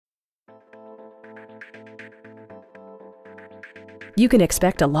You can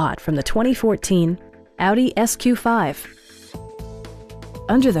expect a lot from the 2014 Audi SQ5.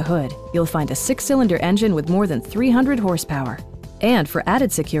 Under the hood, you'll find a 6-cylinder engine with more than 300 horsepower. And for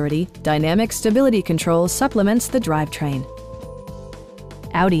added security, dynamic stability control supplements the drivetrain.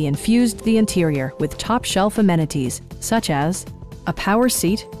 Audi infused the interior with top-shelf amenities such as a power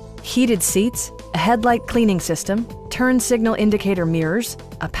seat, heated seats, a headlight cleaning system, turn signal indicator mirrors,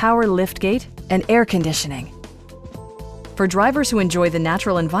 a power liftgate, and air conditioning. For drivers who enjoy the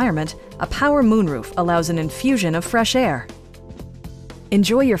natural environment, a power moonroof allows an infusion of fresh air.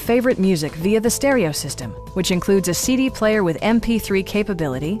 Enjoy your favorite music via the stereo system, which includes a CD player with MP3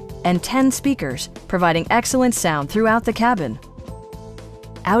 capability and 10 speakers, providing excellent sound throughout the cabin.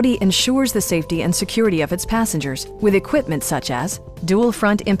 Audi ensures the safety and security of its passengers with equipment such as dual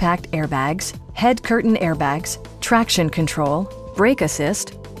front impact airbags, head curtain airbags, traction control, brake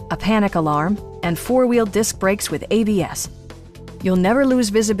assist, a panic alarm, and 4-wheel disc brakes with ABS. You'll never lose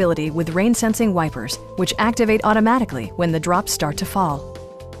visibility with rain-sensing wipers, which activate automatically when the drops start to fall.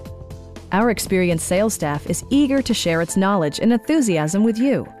 Our experienced sales staff is eager to share its knowledge and enthusiasm with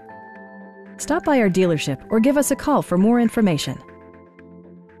you. Stop by our dealership or give us a call for more information.